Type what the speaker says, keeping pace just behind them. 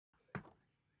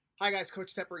Hi guys,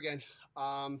 Coach Tepper again.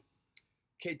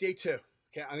 Okay, day two.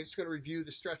 Okay, I'm just going to review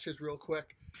the stretches real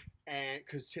quick, and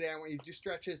because today I want you to do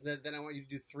stretches, and then I want you to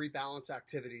do 3 balance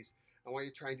activities. I want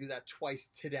you to try and do that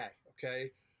twice today. Okay,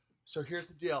 so here's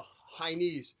the deal: high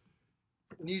knees.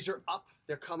 Knees are up;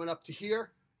 they're coming up to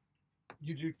here.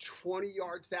 You do 20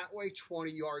 yards that way, 20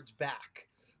 yards back.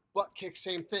 Butt kick,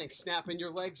 same thing. Snapping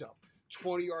your legs up.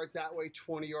 20 yards that way,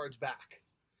 20 yards back.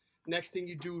 Next thing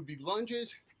you do would be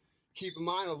lunges. Keep in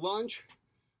mind a lunge,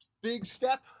 big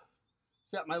step,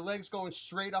 set my legs going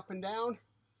straight up and down,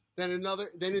 then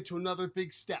into another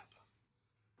big step.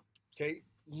 Okay,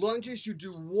 lunges you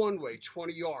do one way,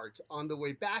 20 yards. On the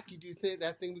way back, you do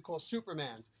that thing we call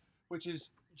Superman's, which is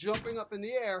jumping up in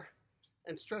the air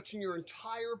and stretching your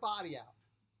entire body out.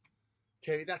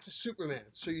 Okay, that's a Superman.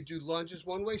 So you do lunges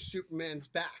one way, Superman's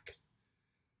back.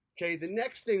 Okay, the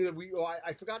next thing that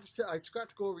I forgot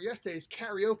to go over yesterday is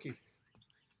karaoke.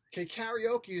 Okay,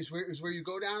 karaoke is where you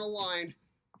go down a line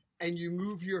and you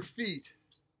move your feet.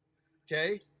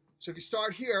 Okay, so if you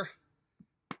start here,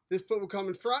 this foot will come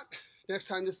in front. Next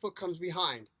time, this foot comes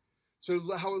behind. So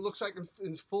how it looks like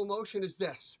in full motion is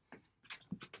this.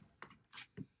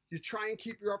 You try and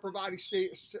keep your upper body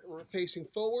facing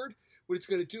forward. What it's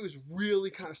going to do is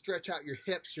really kind of stretch out your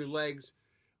hips, your legs,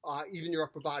 even your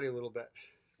upper body a little bit.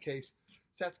 Okay,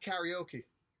 so that's karaoke.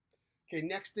 Okay,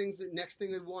 next thing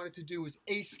we wanted to do was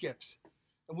A skips.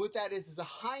 And what that is a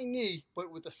high knee,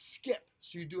 but with a skip.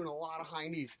 So you're doing a lot of high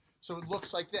knees. So it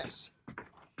looks like this.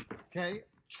 Okay,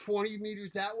 20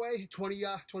 meters that way, 20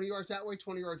 yards that way,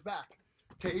 20 yards back.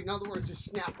 Okay, in other words, just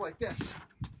snap like this.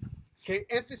 Okay,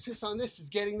 emphasis on this is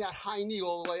getting that high knee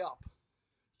all the way up.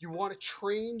 You want to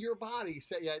train your body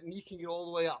so that knee can get all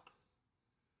the way up.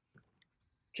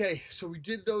 Okay, so we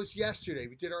did those yesterday.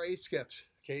 We did our A skips.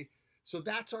 Okay. So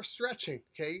that's our stretching,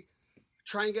 okay?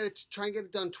 Try and get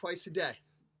it done twice a day.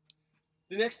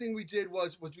 The next thing we did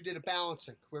was we did a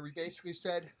balancing, where we basically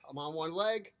said, I'm on one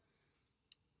leg,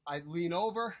 I lean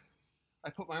over,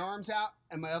 I put my arms out,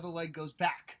 and my other leg goes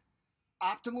back.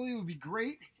 Optimally, it would be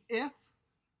great if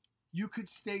you could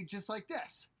stay just like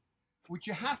this. What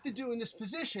you have to do in this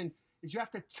position is you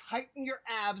have to tighten your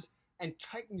abs and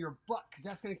tighten your butt, because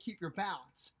that's going to keep your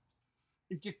balance.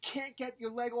 If you can't get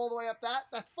your leg all the way up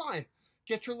that's fine.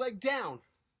 Get your leg down.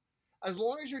 As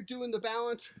long as you're doing the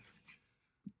balance,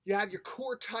 you have your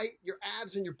core tight, your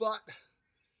abs and your butt,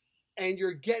 and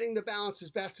you're getting the balance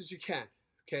as best as you can,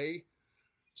 okay?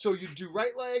 So you do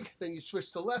right leg, then you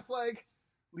switch to left leg,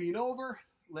 lean over,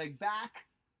 leg back,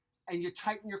 and you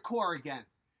tighten your core again.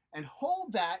 And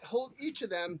hold each of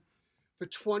them for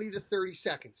 20 to 30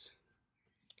 seconds,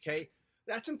 okay?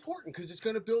 That's important because it's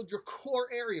going to build your core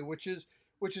area, which is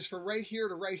from right here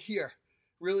to right here.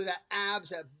 Really that abs,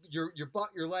 that your butt,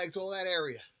 your legs, all that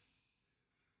area.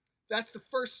 That's the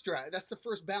first that's the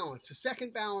first balance. The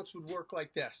second balance would work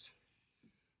like this.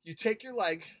 You take your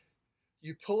leg,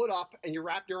 you pull it up, and you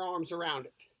wrap your arms around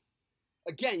it.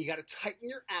 Again, you got to tighten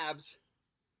your abs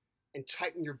and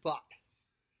tighten your butt.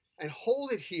 And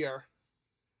hold it here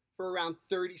for around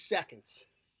 30 seconds.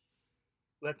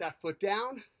 Let that foot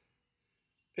down.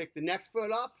 Pick the next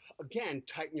foot up. Again,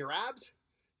 tighten your abs.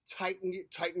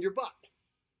 Tighten your butt.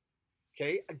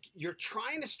 Okay, you're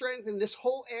trying to strengthen this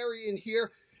whole area in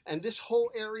here and this whole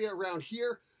area around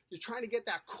here. You're trying to get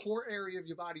that core area of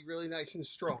your body really nice and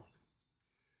strong.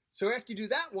 So after you do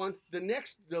that one, the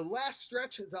last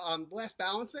stretch, the last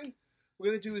balancing we're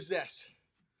going to do is this.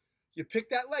 You pick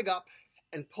that leg up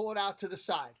and pull it out to the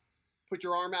side. Put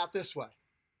your arm out this way.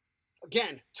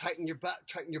 Again, tighten your butt,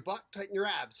 tighten your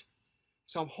abs.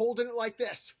 So I'm holding it like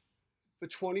this for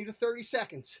 20 to 30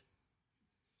 seconds.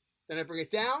 Then I bring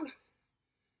it down.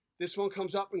 This one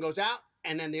comes up and goes out,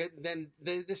 and then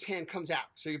this hand comes out.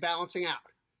 So you're balancing out.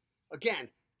 Again,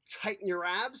 tighten your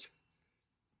abs,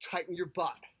 tighten your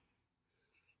butt.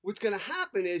 What's going to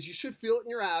happen is you should feel it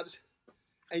in your abs,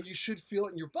 and you should feel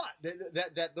it in your butt.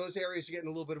 That those areas are getting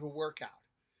a little bit of a workout.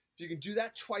 If you can do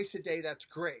that twice a day, that's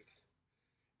great.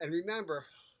 And remember,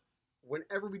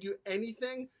 whenever we do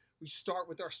anything, we start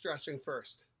with our stretching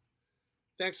first.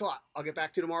 Thanks a lot. I'll get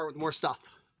back to you tomorrow with more stuff.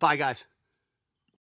 Bye, guys.